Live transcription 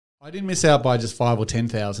I didn't miss out by just 5 or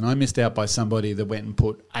 10,000. I missed out by somebody that went and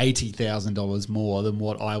put $80,000 more than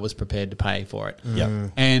what I was prepared to pay for it.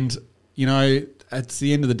 And, you know, at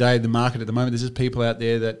the end of the day, the market at the moment, there's just people out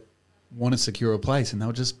there that want to secure a place and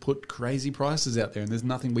they'll just put crazy prices out there and there's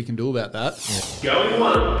nothing we can do about that. Going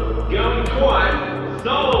once, going twice,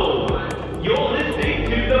 sold. You're listening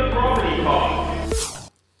to The Property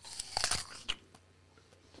Pod.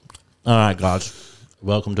 All right, guys.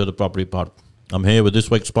 Welcome to The Property Pod. I'm here with this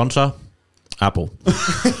week's sponsor, Apple.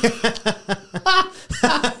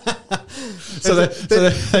 So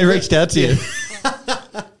they reached out to you.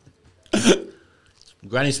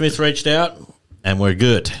 Granny Smith reached out, and we're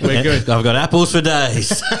good. We're good. I've got apples for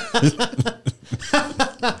days.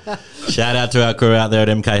 Shout out to our crew out there at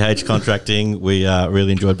MKH Contracting. We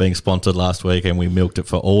really enjoyed being sponsored last week, and we milked it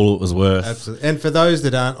for all it was worth. Absolutely. And for those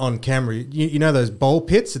that aren't on camera, you know those bowl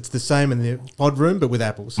pits? It's the same in the pod room, but with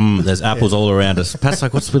apples. There's apples all around us. Pat's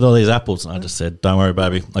like, what's with all these apples? And I just said, don't worry,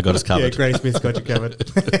 baby. I got us covered. Yeah, Granny Smith's got you covered.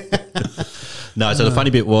 No, so the funny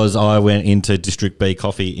bit was I went into District B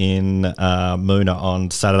Coffee in Moona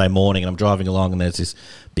on Saturday morning, and I'm driving along, and there's this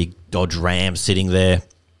big Dodge Ram sitting there,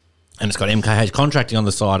 and it's got MKH Contracting on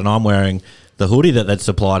the side, and I'm wearing the hoodie that they'd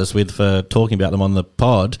supplied us with for talking about them on the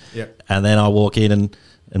pod. Yep. And then I walk in, and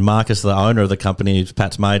Marcus, the owner of the company, who's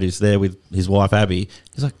Pat's mate, who's there with his wife, Abby,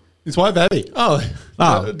 he's like, His wife, Abby. Oh.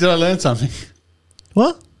 Did I learn something?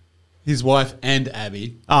 what? His wife and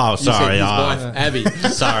Abby. Oh, You said sorry. his wife, Abby.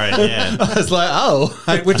 Sorry, yeah. I was like, oh.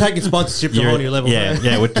 Hey, we're taking sponsorship to a whole new level. Yeah,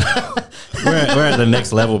 yeah. We're at the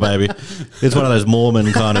next level, baby. It's one of those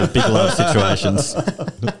Mormon kind of big love situations.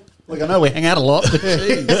 Like, I know we hang out a lot, but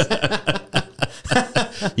jeez.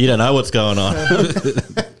 You don't know what's going on.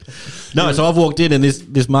 No, so I've walked in and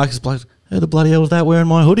this Marcus bloke, who the bloody hell was that wearing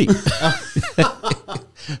my hoodie?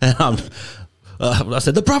 And I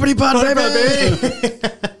said, the property part, baby.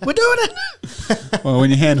 We're doing it. Well, when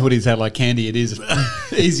your hand hoodies out like candy, it is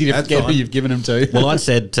easy to forget who you've given them to. Well, I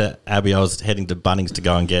said to Abby, I was heading to Bunnings to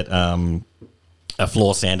go and get a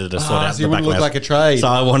floor sander to sort out so the you back want to look of my like a trade. So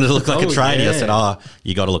I wanted to look like a tradie. yeah. I said,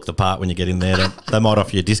 you got to look the part when you get in there. They might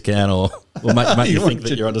offer you a discount or make you think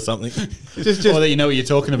that you're onto something. Just or that you know what you're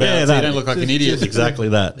talking about, so that. you don't look like an idiot. Exactly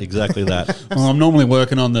that. Well, I'm normally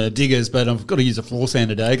working on the diggers, but I've got to use a floor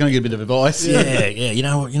sander today. Can I get a bit of advice? Yeah. You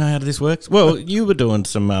know how this works? Well, you were doing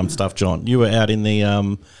some stuff, John. You were out in the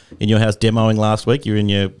in your house demoing last week. You were in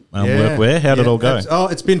your workwear. How did it all go?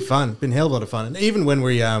 It's been fun. Been a hell of a lot of fun. And even when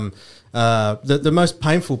we the most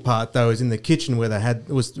painful part though is in the kitchen where there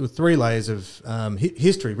was 3 layers of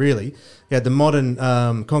history. Really, you had the modern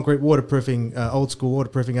concrete waterproofing, old school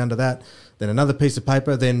waterproofing under that. Then another piece of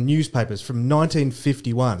paper. Then newspapers from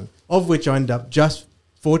 1951, of which I ended up just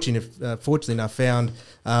fortunately enough found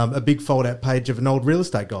a big fold out page of an old real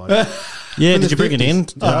estate guide. Yeah, did you bring it in?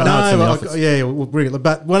 We'll bring it.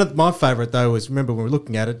 But one of my favourite though was, remember when we were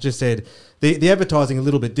looking at it, just said the advertising a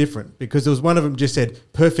little bit different, because there was one of them just said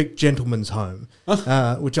perfect gentleman's home,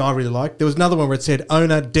 which I really liked. There was another one where it said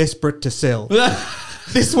owner desperate to sell.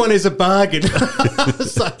 This one is a bargain.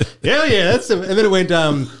 So, hell yeah, and then it went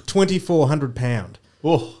 £2,400.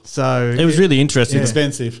 Oh, so it was really interesting.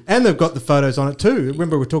 expensive. And they've got the photos on it too.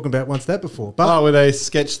 Remember we were talking about once that before. But where they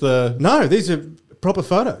sketched the... No, these are proper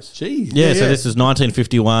photos. Jeez. Yeah, so this is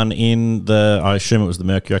 1951 in I assume it was the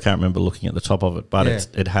Mercury. I can't remember looking at the top of it, but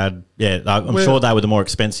it had, I'm sure they were the more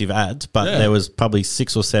expensive ads, but there was probably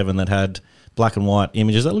 6 or 7 that had black and white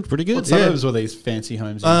images. That looked pretty good. What suburbs were these fancy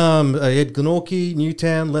homes in? You had Glenorchy,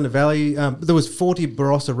 Newtown, Lenna Valley. There was 40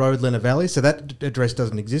 Barossa Road, Lenna Valley, so that address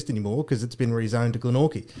doesn't exist anymore because it's been rezoned to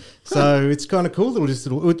Glenorchy. So it's kind of cool.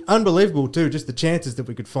 Unbelievable too, just the chances that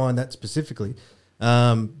we could find that specifically.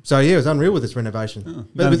 So it was unreal with this renovation. Oh,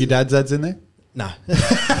 none of your dad's ads in there? No.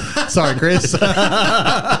 Sorry, Chris.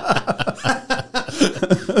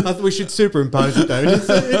 I thought we should superimpose it though.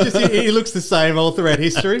 He looks the same all throughout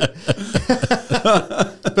history.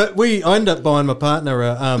 But I ended up buying my partner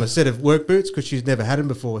a set of work boots because she's never had them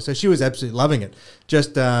before. So she was absolutely loving it.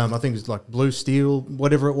 Just, I think it was like blue steel,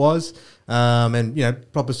 whatever it was. And,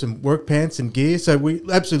 proper some work pants and gear. So we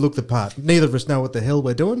absolutely looked the part. Neither of us know what the hell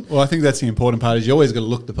we're doing. Well, I think that's the important part, is you always got to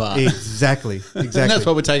look the part. Exactly. And that's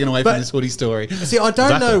what we're taking away from this hoodie story. See, I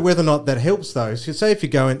don't know whether or not that helps though. So say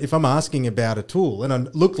if I'm asking about a tool and I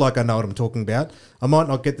look like I know what I'm talking about, I might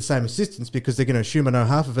not get the same assistance because they're going to assume I know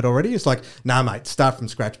half of it already. It's like, nah, mate, start from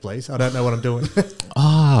scratch, please. I don't know what I'm doing.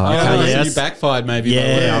 Oh, okay, So yes. you backfired maybe. Yeah. by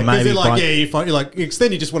the way. Because maybe you're like, fine. yeah, you find, you're like,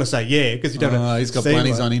 then you just want to say yeah because you don't know. He's got seem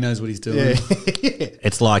bunnies like- on. He knows what he's doing. Yeah.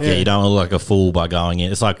 It's like, you don't look like a fool by going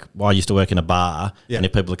in. It's like, I used to work in a bar, Yeah. and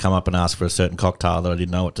if people would come up and ask for a certain cocktail that I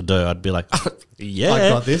didn't know what to do, I'd be like, yeah. I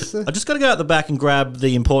got this. I just got to go out the back and grab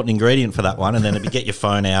the important ingredient for that one, and then it'd be get your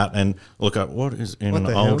phone out and look at what is in What an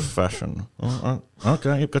the hell? old fashioned.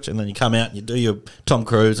 Okay, you've got you. And then you come out and you do your Tom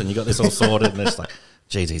Cruise, and you got this all sorted, and it's like,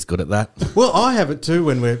 geez, he's good at that. Well, I have it too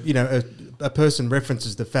when we're, a person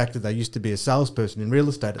references the fact that they used to be a salesperson in real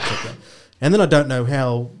estate, etc. And then I don't know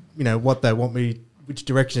how, what they want me, which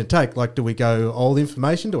direction to take. Like, do we go old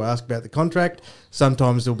information? Do I ask about the contract?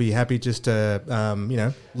 Sometimes they'll be happy just to,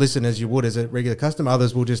 listen as you would as a regular customer.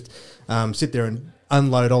 Others will just sit there and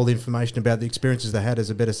unload all the information about the experiences they had as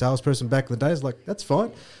a better salesperson back in the days. Like, that's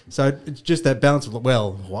fine. So it's just that balance of,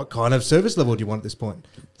 well, what kind of service level do you want at this point?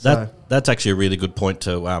 That's actually a really good point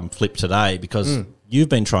to flip today, because you've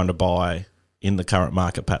been trying to buy in the current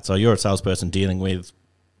market, Pat. So you're a salesperson dealing with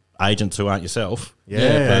agents who aren't yourself.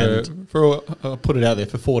 Yeah, I'll put it out there.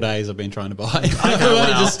 For 4 days, I've been trying to buy. I've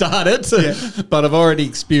only just started, but I've already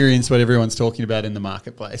experienced what everyone's talking about in the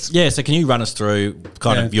marketplace. Yeah, so can you run us through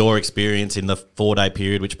kind of your experience in the 4 day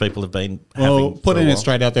period, which people have been having? Well, for a putting while? it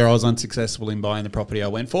straight out there, I was unsuccessful in buying the property I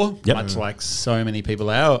went for, Yep. much like so many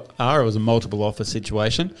people are. It was a multiple offer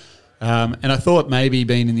situation. And I thought maybe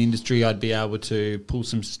being in the industry, I'd be able to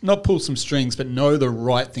not pull some strings, but know the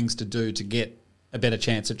right things to do to get a better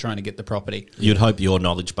chance at trying to get the property. You'd hope your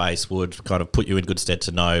knowledge base would kind of put you in good stead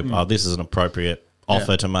to know, this is an appropriate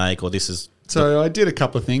offer to make, or this is... So I did a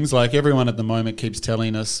couple of things. Like everyone at the moment keeps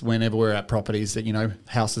telling us whenever we're at properties that,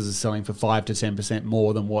 houses are selling for 5 to 10%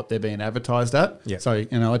 more than what they're being advertised at. Yeah. So,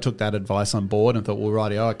 I took that advice on board and thought, well,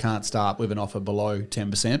 rightio, I can't start with an offer below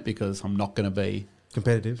 10% because I'm not going to be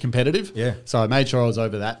competitive. Yeah. So I made sure I was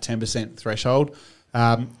over that 10% threshold.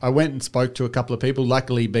 I went and spoke to a couple of people.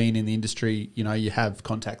 Luckily, being in the industry, you have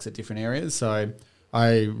contacts at different areas. So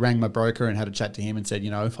I rang my broker and had a chat to him and said,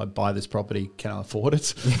 if I buy this property, can I afford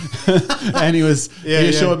it? And he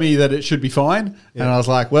assured me that it should be fine. Yeah. And I was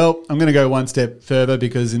like, well, I'm going to go one step further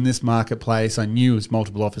because in this marketplace, I knew it was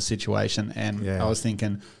multiple offer situation. And I was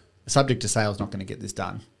thinking, subject to sale is not going to get this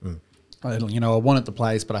done. I wanted the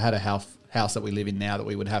place, but I had a house that we live in now that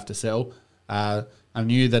we would have to sell. I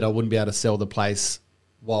knew that I wouldn't be able to sell the place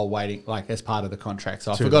while waiting, like as part of the contract.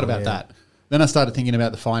 So I forgot about that. Then I started thinking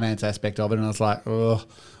about the finance aspect of it, and I was like, oh,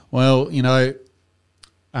 well,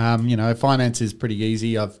 finance is pretty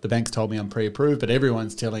easy. The bank's told me I'm pre-approved, but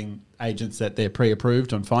everyone's telling agents that they're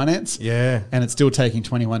pre-approved on finance. Yeah. And it's still taking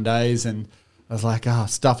 21 days, and I was like,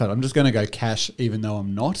 stuff it. I'm just going to go cash even though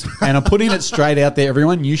I'm not. And I'm putting it straight out there,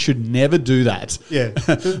 everyone. You should never do that. Yeah.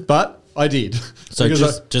 But I did. So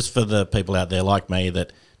just for the people out there like me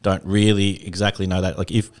that don't really exactly know that,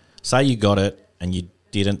 like if, say you got it and you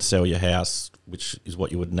didn't sell your house, which is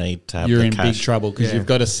what you would need to have you're the in cash. big trouble because you've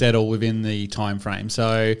got to settle within the time frame.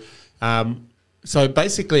 So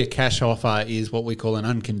basically a cash offer is what we call an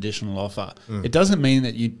unconditional offer. It doesn't mean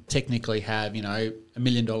that you technically have, $1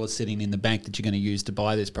 million sitting in the bank that you're going to use to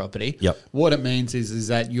buy this property. Yep. What it means is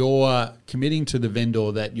that you're committing to the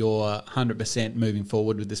vendor that you're 100% moving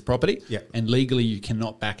forward with this property. Yep. And legally you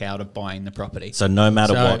cannot back out of buying the property. So no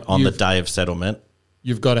matter So what, on the you've- day of settlement,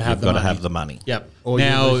 You've got to have you've the got money. to have the money. Yep. Or you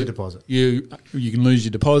can lose your deposit. You can lose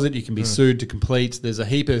your deposit. You can be sued to complete. There's a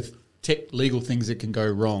heap of legal things that can go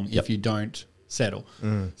wrong if you don't settle.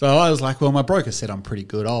 So I was like, well, my broker said I'm pretty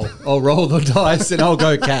good. I'll roll the dice and I'll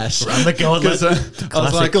go cash. Run the gauntlet. I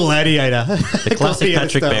was like, Gladiator. The classic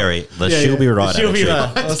Patrick style. Berry. She'll be right. She'll be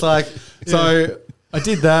attitude. right. I was like, so I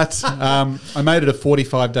did that. I made it a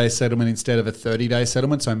 45-day settlement instead of a 30-day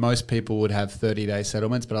settlement. So most people would have 30-day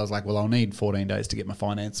settlements, but I was like, well, I'll need 14 days to get my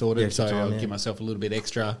finance sorted. Yeah, so time, I'll yeah. give myself a little bit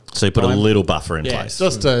extra. So you put a time. little buffer in place.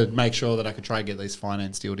 Just to make sure that I could try and get this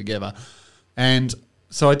finance deal together. And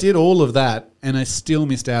so I did all of that, and I still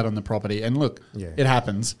missed out on the property. And look, it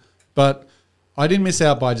happens, but I didn't miss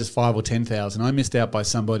out by just 5 or 10,000. I missed out by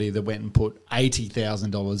somebody that went and put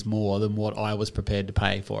 $80,000 more than what I was prepared to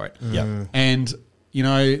pay for it. Yep. And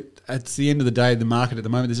at the end of the day, the market at the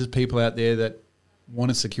moment, there's just people out there that want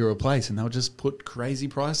to secure a place, and they'll just put crazy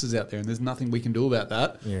prices out there, and there's nothing we can do about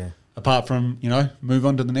that. Yeah. Apart from, move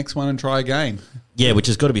on to the next one and try again. Yeah, which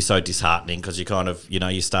has got to be so disheartening because you kind of,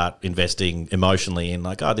 you start investing emotionally in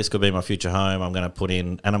like, this could be my future home. I'm going to put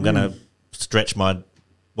in and I'm going to stretch my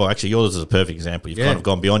well, actually, yours is a perfect example. You've kind of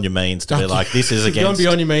gone beyond your means to be like, this is You've gone against.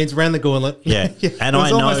 beyond your means, ran the gauntlet. Yeah. And It I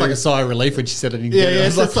was know. almost like a sigh of relief when she said it didn't Yeah, get it. yeah.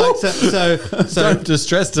 I was like, So don't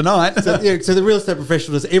distress tonight. so the real estate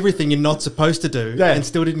professional does everything you're not supposed to do Yeah. and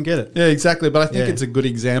still didn't get it. Yeah, exactly. But I think Yeah. it's a good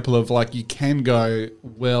example of like you can go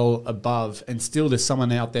well above and still there's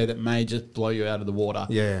someone out there that may just blow you out of the water.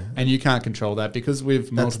 Yeah. And you can't control that because with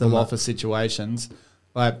That's multiple the offer situations,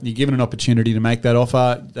 like you're given an opportunity to make that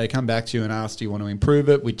offer, they come back to you and ask, do you want to improve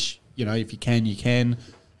it? Which, you know, if you can, you can.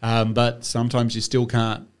 But sometimes you still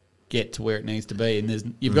can't get to where it needs to be.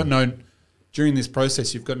 And you've got during this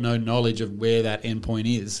process, you've got no knowledge of where that endpoint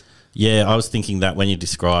is. Yeah, I was thinking that when you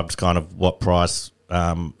described kind of what price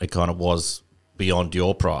it kind of was beyond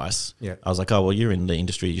your price, Yeah. I was like, oh, well, you're in the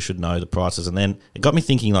industry, you should know the prices. And then it got me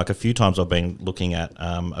thinking, like a few times I've been looking at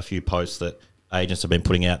a few posts that agents have been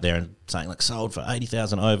putting out there and saying like sold for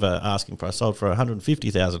 80,000 over asking price, sold for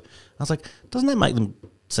 150,000. I was like, doesn't that make them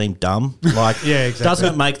seem dumb? Like, Yeah, exactly.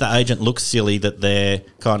 doesn't it make the agent look silly that they're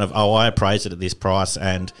kind of, oh, I appraised it at this price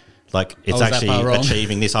and like it's was that actually far wrong?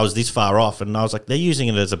 achieving this. I was this far off, and I was like, they're using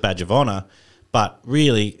it as a badge of honor, but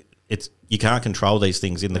really, you can't control these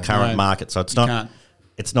things in the current No, market. So it's you not. can't.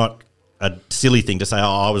 It's not a silly thing to say,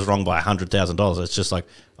 oh, I was wrong by $100,000. It's just like,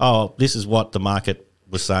 oh, this is what the market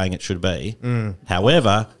was saying it should be.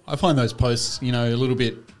 However, I find those posts, you know, a little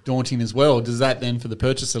bit daunting as well. Does that then for the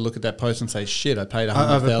purchaser look at that post and say, shit, I paid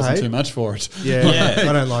 100,000 overpaid? too much for it? Yeah, Yeah.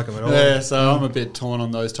 I don't like them at all. Yeah, so I'm a bit torn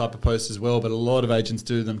on those type of posts as well. But a lot of agents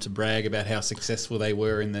do them to brag about how successful they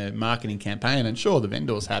were in their marketing campaign. And sure, the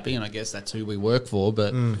vendor's happy, and I guess that's who we work for.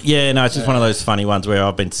 But yeah, no, it's just one of those funny ones where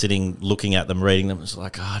I've been sitting, looking at them, reading them. It's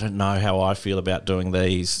like, oh, I don't know how I feel about doing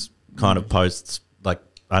these kind of posts. Like,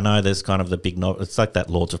 I know there's kind of the big, it's like that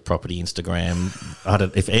Lords of Property Instagram.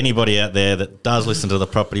 If anybody out there that does listen to the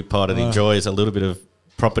Property Pod and enjoys a little bit of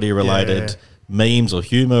property related memes or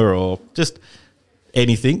humor or just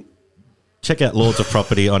anything, check out Lords of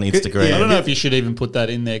Property on Instagram. I don't know if you should even put that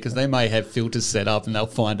in there because they may have filters set up and they'll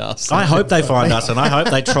find us. I hope they find us, and I hope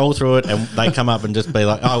they troll through it and they come up and just be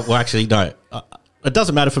like, oh, well, actually, no. It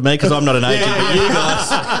doesn't matter for me because I'm not an agent,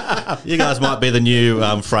 but you guys might be the new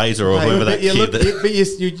Fraser or whoever that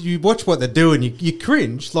kid. You watch what they do and you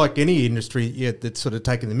cringe like any industry that's sort of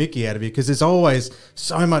taking the mickey out of you because there's always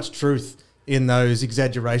so much truth in those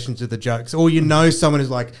exaggerations of the jokes. Or you know someone who's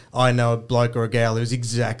like, I know a bloke or a gal who's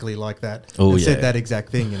exactly like that Oh, and yeah. said that exact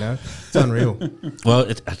thing, you know? It's unreal. Well,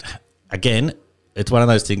 again, it's one of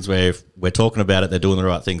those things where if we're talking about it, they're doing the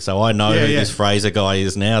right thing. So I know who this Fraser guy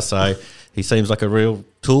is now, so he seems like a real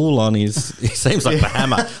tool on his... He seems like the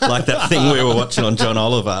hammer, like that thing we were watching on John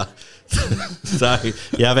Oliver. So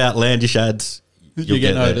you have outlandish ads, you'll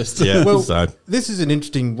get there. noticed. Yeah, Well, so... this is an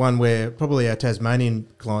interesting one where probably our Tasmanian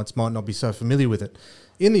clients might not be so familiar with it.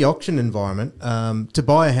 In the auction environment, to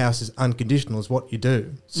buy a house is unconditional is what you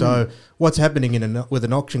do. So what's happening with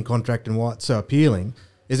an auction contract and why it's so appealing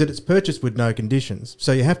is that it's purchased with no conditions.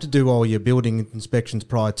 So you have to do all your building inspections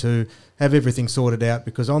prior to, have everything sorted out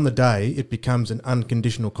because on the day it becomes an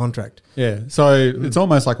unconditional contract. Yeah, so it's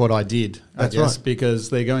almost like what I did, That's I guess, right.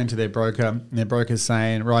 because they go into their broker and their broker's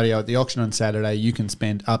saying, rightio, at the auction on Saturday, you can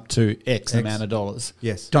spend up to X amount of dollars.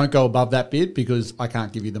 Yes. Don't go above that bid because I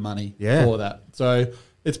can't give you the money for that. So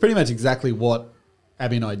it's pretty much exactly what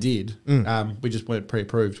Abby and I did. We just weren't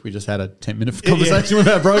pre-approved. We just had a 10-minute conversation with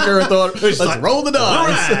our broker and thought, let's roll the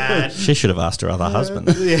dice. She should have asked her other husband.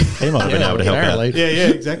 He might have been able to help out. apparently. Yeah,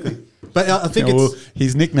 exactly. But I think Yeah, well, it's...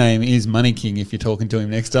 his nickname is Money King if you're talking to him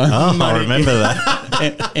next time. Oh, I remember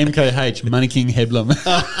that. MKH, Money King Headlam.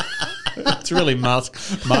 It's really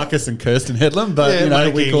Marcus and Kirsten Headlam, but Yeah, you know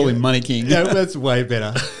Money we King. call him Money King. Yeah, that's way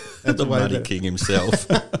better. That's The way Money better. King himself.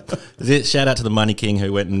 Shout out to the Money King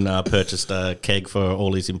who went and purchased a keg for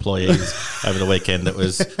all his employees over the weekend that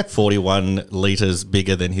was 41 litres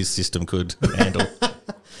bigger than his system could handle.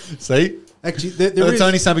 See? Actually, there That's is...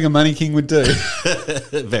 only something a Money King would do.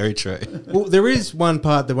 Very true. Well, there is one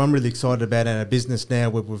part that I'm really excited about in our business now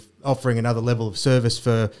where we're offering another level of service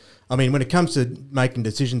for, I mean, when it comes to making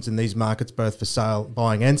decisions in these markets, both for sale,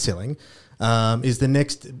 buying and selling, is the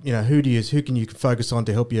next, you know, who can you focus on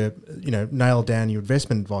to help you, you know, nail down your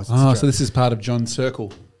investment advice. et Oh, cetera. so this is part of John's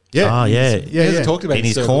circle. Yeah. Oh, yeah. He hasn't talked about In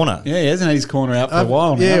his his circle. corner. Yeah, he hasn't had his corner out for a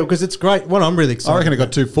while now. Yeah, because it's great. What I'm really excited I reckon it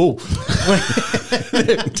got too full.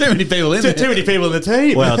 Too many people in there. too many people in the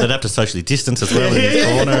team. Well, they'd have to socially distance as well in his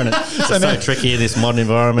corner, and it's so tricky in this modern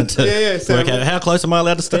environment to so work out how close am I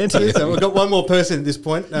allowed to stand to you. So we've got one more person at this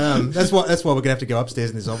point. That's why we're going to have to go upstairs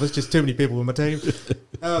in this office. Just too many people in my team.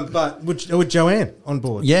 But with Joanne on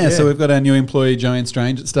board. Yeah, so we've got our new employee, Joanne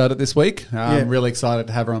Strange, that started this week. Yeah. Really excited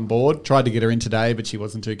to have her on board. Tried to get her in today, but she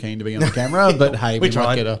wasn't too keen to be on the camera, but hey, we might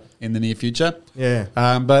tried. get her in the near future. Yeah.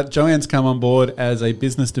 But Joanne's come on board as a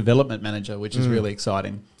business development manager, which is really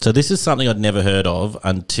exciting. So this is something I'd never heard of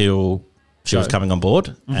until she was Jo. coming on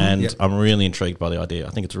board, and Yep. I'm really intrigued by the idea. I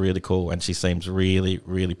think it's really cool, and she seems really,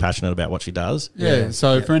 really passionate about what she does. Yeah.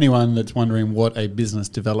 So for anyone that's wondering what a business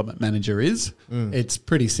development manager is, it's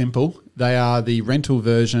pretty simple. They are the rental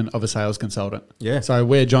version of a sales consultant. Yeah. So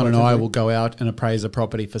where John and I Definitely. will go out and appraise a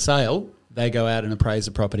property for sale, they go out and appraise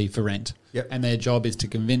a property for rent. Yep. And their job is to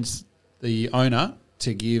convince the owner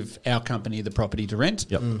to give our company the property to rent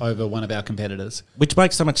Yep. over one of our competitors. Which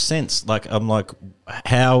makes so much sense. Like, I'm like,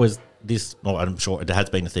 how is this? Well, I'm sure it has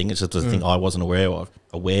been a thing. It's just a thing I wasn't aware of.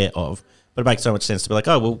 But it makes so much sense to be like,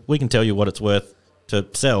 oh, well, we can tell you what it's worth to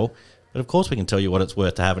sell, but of course we can tell you what it's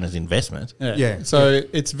worth to have as investment. Yeah. So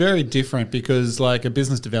it's very different because like a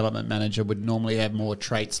business development manager would normally have more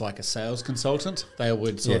traits like a sales consultant. They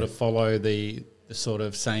would sort Yeah. of follow the sort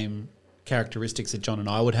of same characteristics that John and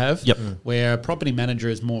I would have. Yep. Where a property manager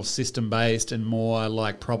is more system based and more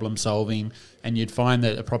like problem solving, and you'd find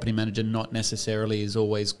that a property manager not necessarily is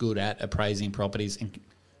always good at appraising properties and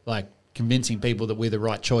like convincing people that we're the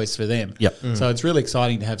right choice for them. Yep. So it's really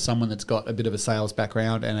exciting to have someone that's got a bit of a sales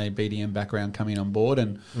background and a BDM background coming on board.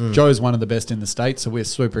 And Jo's one of the best in the state, so we're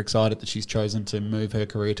super excited that she's chosen to move her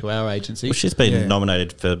career to our agency. Well, she's been Yeah.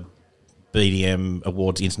 nominated for BDM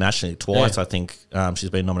awards internationally twice. Yeah. I think she's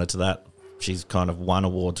been nominated to that. She's kind of won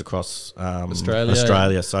awards across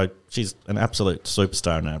Australia. So she's an absolute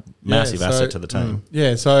superstar and a massive asset to the team.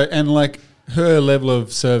 Yeah, so and like her level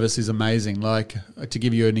of service is amazing. Like to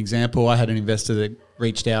give you an example, I had an investor that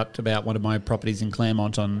reached out about one of my properties in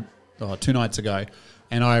Claremont on 2 nights ago,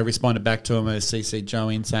 and I responded back to him as CC'd Jo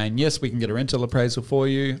in saying, yes, we can get a rental appraisal for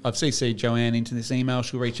you. I've CC'd Joanne into this email.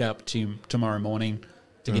 She'll reach out to you tomorrow morning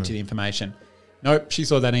to get you the information. Nope, she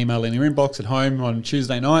saw that email in her inbox at home on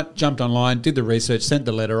Tuesday night, jumped online, did the research, sent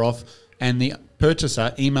the letter off, and the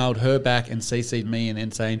purchaser emailed her back and CC'd me in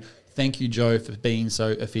and saying, thank you, Jo, for being so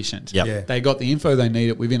efficient. Yep. Yeah. They got the info they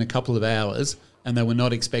needed within a couple of hours, and they were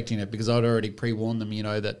not expecting it because I'd already pre-warned them,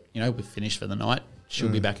 that, we're finished for the night. She'll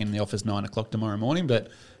be back in the office 9 o'clock tomorrow morning. But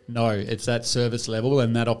no, it's that service level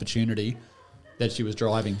and that opportunity that she was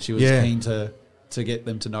driving. She was Yeah. keen to get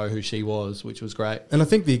them to know who she was, which was great. And I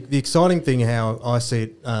think the exciting thing, how I see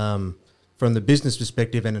it from the business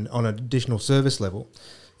perspective and on an additional service level,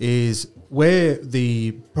 is where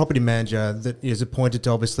the property manager that is appointed to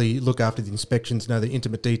obviously look after the inspections, know the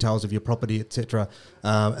intimate details of your property, etc.,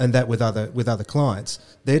 and that with other clients,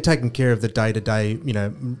 they're taking care of the day-to-day,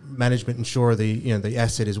 management, ensure the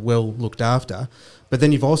asset is well looked after. But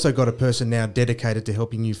then you've also got a person now dedicated to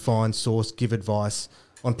helping you find, source, give advice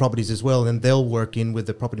on properties as well, and they'll work in with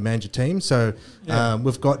the property manager team. So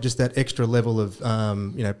we've got just that extra level of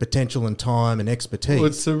potential and time and expertise. Well,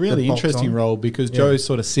 it's a really that bolts interesting on. role because Yeah. Jo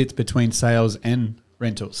sort of sits between sales and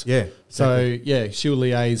rentals. Yeah. So, she'll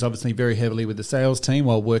liaise obviously very heavily with the sales team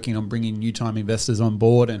while working on bringing new time investors on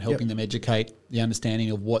board and helping them educate the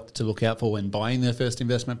understanding of what to look out for when buying their first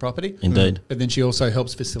investment property. Indeed. But then she also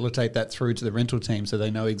helps facilitate that through to the rental team so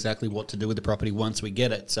they know exactly what to do with the property once we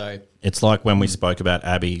get it. So, It's like when we spoke about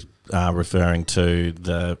Abby referring to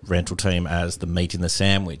the rental team as the meat in the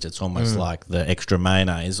sandwich. It's almost like the extra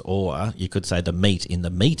mayonnaise, or you could say the meat in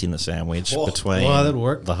the sandwich between that'd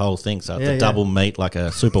work. the whole thing. So Yeah, the yeah. double meat, like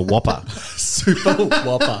a super whopper, super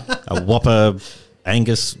whopper. a whopper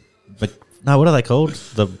Angus. No, what are they called?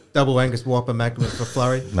 The Double Angus Whopper Magnum for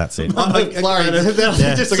Flurry. that's it. Flurry.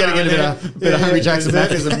 Yeah. Just got to get a bit of Hungry Jackson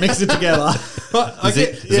Maccas and mix it together.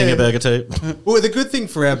 Zinger Burger too. Well, the good thing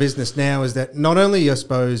for our business now is that not only, I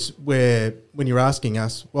suppose, when you're asking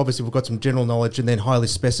us, obviously we've got some general knowledge and then highly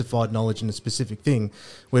specified knowledge in a specific thing.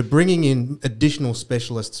 We're bringing in additional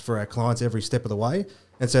specialists for our clients every step of the way.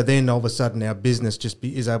 And so then all of a sudden our business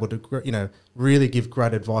is able to, really give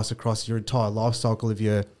great advice across your entire life cycle of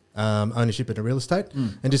your ownership in a real estate.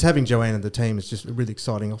 And just having Joanne and the team is just a really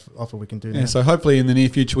exciting offer we can do now. Yeah, so hopefully in the near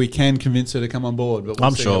future we can convince her to come on board. But we'll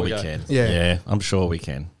I'm see sure how we go. can. Yeah. I'm sure we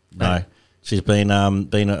can. No, she's been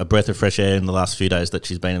a breath of fresh air in the last few days that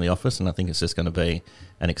she's been in the office, and I think it's just going to be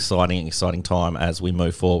an exciting time as we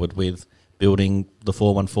move forward with building the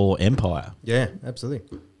 414 empire. Yeah,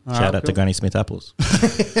 absolutely. Shout out to Granny Smith apples.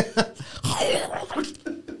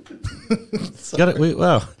 Got it.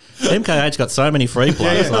 MKH got so many free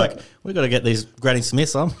plays. Like we've got to get these Granny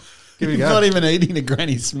Smiths on. Here we You're go. not even eating a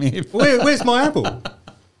Granny Smith. Where's my apple?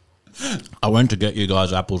 I went to get you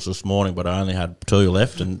guys apples this morning, but I only had 2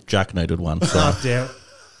 left, and Jack needed one. So Oh, damn.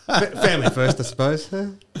 Family first, I suppose.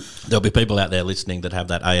 there'll be people out there listening that have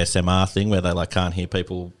that ASMR thing where they can't hear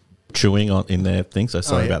people chewing in their thing. So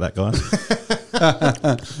sorry yeah. about that, guys.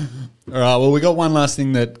 All right. Well, we got one last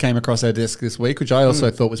thing that came across our desk this week, which I also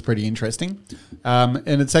thought was pretty interesting.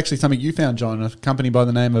 And it's actually something you found, John, a company by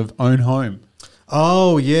the name of Own Home.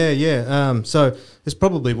 Oh, yeah. So this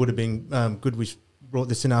probably would have been good we brought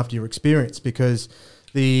this in after your experience, because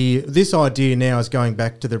this idea now is going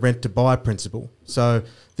back to the rent-to-buy principle. So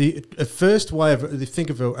the first way of think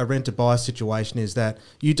of a rent-to-buy situation is that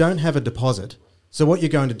you don't have a deposit. So what you're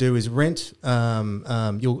going to do is rent,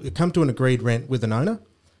 you'll come to an agreed rent with an owner,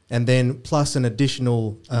 and then plus an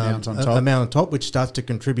additional amount on top, which starts to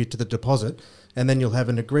contribute to the deposit. And then you'll have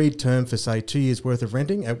an agreed term for, say, 2 years' worth of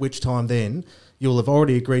renting, at which time then you'll have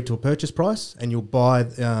already agreed to a purchase price, and you'll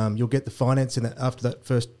get the finance in that after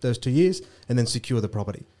those 2 years, and then secure the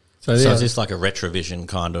property. So is this like a retrovision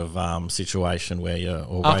kind of situation where you're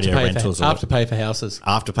or radio rentals? Afterpay for houses.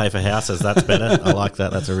 Afterpay for houses, that's better. I like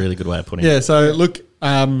that. That's a really good way of putting it. Yeah, so look,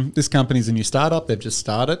 this company's a new startup. They've just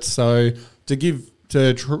started. So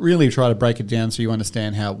really try to break it down so you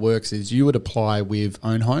understand how it works is you would apply with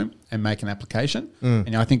Own Home and make an application.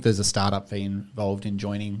 And I think there's a startup fee involved in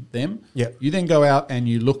joining them. Yep. You then go out and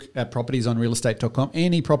you look at properties on realestate.com,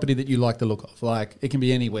 any property that you like the look of. Like it can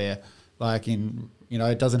be anywhere. Like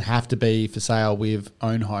it doesn't have to be for sale with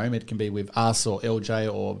Own Home. It can be with us or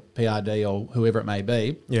LJ or PRD or whoever it may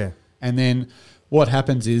be. Yeah. And then what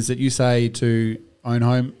happens is that you say to Own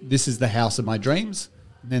Home, this is the house of my dreams.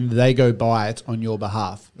 Then they go buy it on your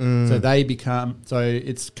behalf. So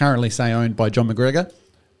it's currently, say, owned by John McGregor.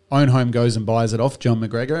 Own Home goes and buys it off John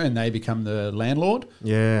McGregor and they become the landlord.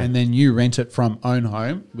 Yeah. And then you rent it from Own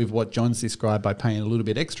Home with what John's described by paying a little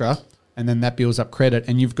bit extra. And then that builds up credit.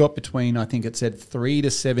 And you've got between, I think it said 3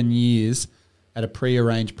 to 7 years at a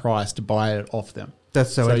pre-arranged price to buy it off them.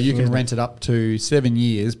 That's so you can rent it up to 7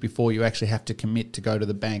 years before you actually have to commit to go to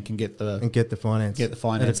the bank and get the finance. Get the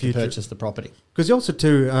finance to purchase the property. Because also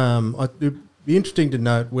too, it'd be interesting to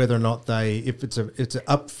note whether or not if it's an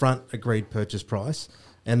upfront agreed purchase price,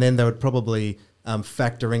 and then they would probably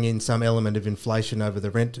factoring in some element of inflation over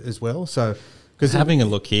the rent as well. So, because having a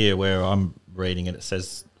look here where I'm reading it, it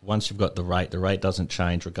says once you've got the rate doesn't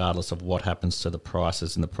change regardless of what happens to the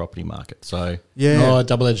prices in the property market. So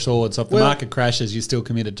double-edged sword. So if the market crashes, you're still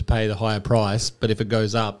committed to pay the higher price, but if it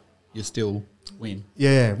goes up, you still win.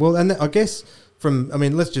 Yeah, well, and I guess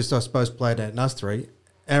let's just, I suppose, play it out in us three.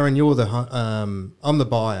 Aaron, you're I'm the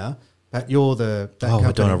buyer. Pat, you're company.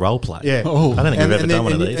 We're doing a role play. Yeah. Oh, I don't think we've ever done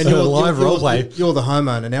one of these. And you're live role play. You're the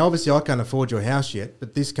homeowner. Now, obviously, I can't afford your house yet,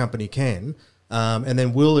 but this company can. And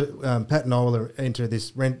then Pat and I will enter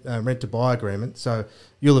this rent to buy agreement. So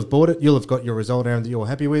you'll have bought it. You'll have got your result, Aaron, that you're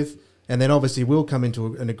happy with. And then obviously we'll come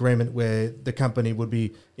into an agreement where the company would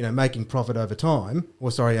be, making profit over time,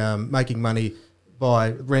 making money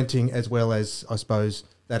by renting as well as, I suppose,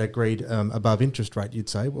 that agreed above interest rate, you'd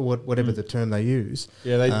say, whatever the term they use.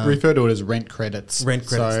 Yeah, they refer to it as rent credits. Rent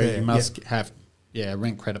credits. So you must have,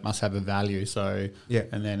 rent credit must have a value. So,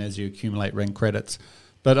 and then as you accumulate rent credits.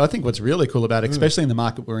 But I think what's really cool about it, especially in the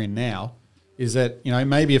market we're in now, is that,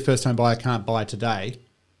 maybe a first home buyer can't buy today.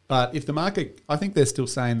 But if the market, I think they're still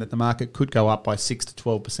saying that the market could go up by 6 to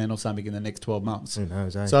 12% or something in the next 12 months. Who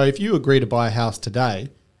knows, eh? So if you agree to buy a house today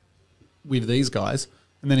with these guys,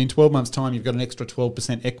 and then in 12 months' time you've got an extra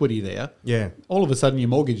 12% equity there, all of a sudden your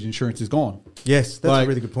mortgage insurance is gone. Yes, that's a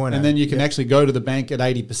really good point. And then you can actually go to the bank at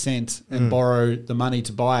 80% and borrow the money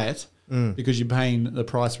to buy it because you're paying the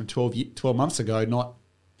price from 12 months ago, not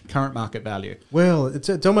current market value. Well, it's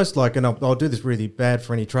almost like, and I'll do this really bad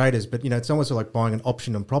for any traders, but it's almost like buying an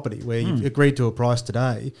option on property where you've agreed to a price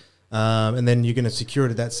today, and then you're going to secure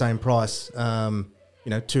it at that same price, 2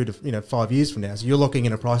 to 5 years from now. So you're locking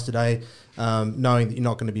in a price today, knowing that you're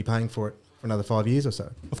not going to be paying for it for another 5 years or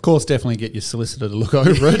so. Of course, definitely get your solicitor to look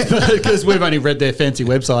over it because we've only read their fancy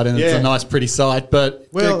website and it's a nice, pretty site.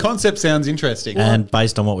 But the concept sounds interesting. And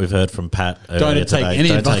based on what we've heard from Pat earlier take today, any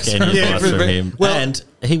don't advice take any advice from him. Well, and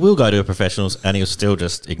he will go to a professionals and he'll still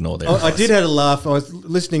just ignore their advice. I did have a laugh. I was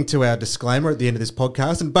listening to our disclaimer at the end of this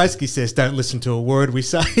podcast and basically says don't listen to a word we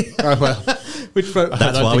say. Oh, well.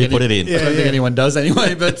 That's why we put it in. I don't think anyone does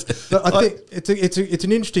anyway. But I think it's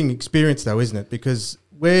an interesting experience though, isn't it? Because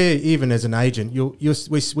where even as an agent,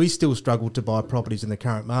 we still struggle to buy properties in the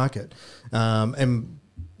current market, and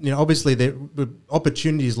obviously the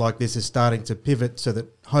opportunities like this is starting to pivot so that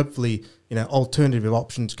hopefully alternative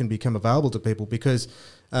options can become available to people because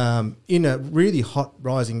in a really hot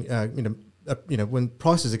rising when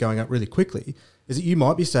prices are going up really quickly, is that you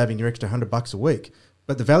might be saving your extra $100 a week.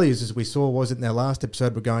 But the values, as we saw, wasn't in our last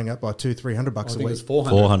episode, were going up by $200-300 a week. I think it was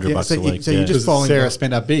 $400. $400 a week. So you're just following. Sarah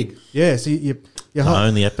spent up big. Yeah, so your The whole,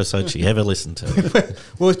 only episode she ever listened to.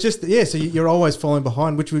 well, it's just so you're always falling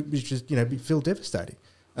behind, which just feel devastating.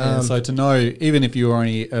 So to know, even if you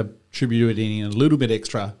only attributing a little bit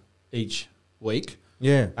extra each week,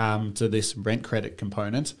 to this rent credit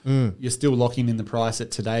component, you're still locking in the price at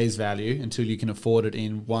today's value until you can afford it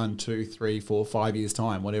in 1, 2, 3, 4, 5 years'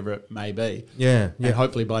 time, whatever it may be. Yeah. And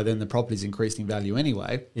hopefully by then the property's increased in value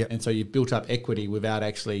anyway. Yeah. And so you've built up equity without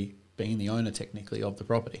actually being the owner technically of the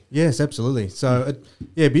property. Yes, absolutely. So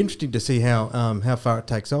it'd be interesting to see how far it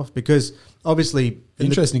takes off, because obviously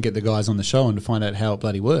Interesting to get the guys on the show and to find out how it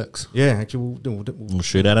bloody works. actually we'll We'll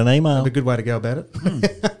shoot out an email. have a good way to go about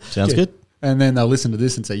it. Sounds good. And then they'll listen to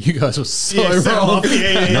this and say, you guys were so wrong.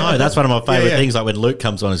 No, that's one of my favourite Yeah. things. Like when Luke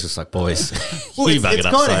comes on, it's just like, boys, Well, you it's buggered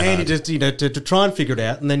up kind so of handy hard. just to try and figure it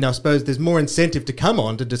out, and then I suppose there's more incentive to come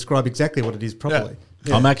on to describe exactly what it is properly.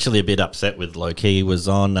 Yeah. I'm actually a bit upset with Loki. He was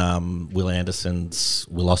on Will Anderson's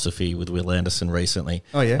Willosophy with Will Anderson recently.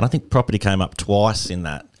 Oh, yeah? And I think property came up twice in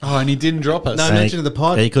that. Oh, and he didn't drop us. No, And mention of the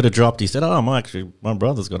pod. He could have dropped. He said, "Oh, my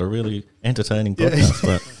brother's got a really entertaining podcast."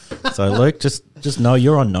 But so, Luke, just know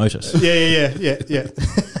you're on notice. Yeah.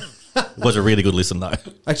 It was a really good listen, though.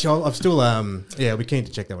 Actually, I'm still I'll be keen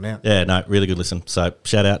to check that one out. Yeah, no, really good listen. So,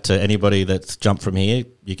 shout out to anybody that's jumped from here.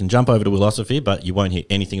 You can jump over to Willosophy, but you won't hear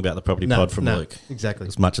anything about the property pod from Luke. Exactly.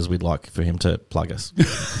 As much as we'd like for him to plug us,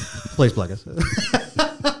 Please plug us.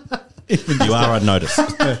 you are on notice.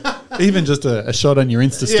 Even just a shot on your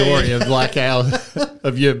Insta story of like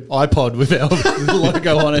of your iPod with our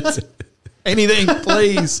logo on it. Anything,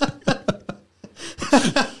 please.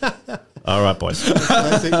 All right, boys.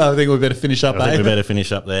 I think we better finish up, I think we eh? better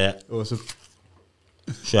finish up there. Awesome.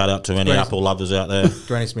 Shout out to any Granny- Apple lovers out there.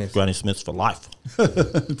 Granny Smith. Granny Smiths for life.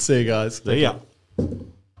 See you guys. See ya.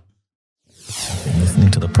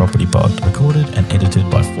 Listening to the Property Pod, recorded and edited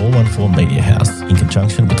by 414 Media House in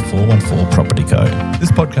conjunction with 414 Property Co.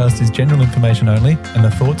 This podcast is general information only, and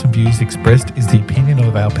the thoughts and views expressed is the opinion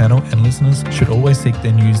of our panel, and listeners should always seek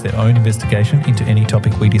then use their own investigation into any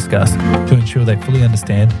topic we discuss to ensure they fully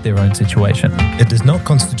understand their own situation. It does not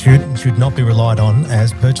constitute and should not be relied on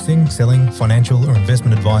as purchasing, selling, financial or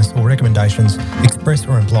investment advice or recommendations, express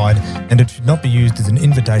or implied, and it should not be used as an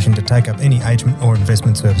invitation to take up any agent or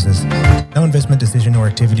investment services. No investment decision or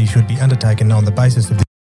activity should be undertaken on the basis of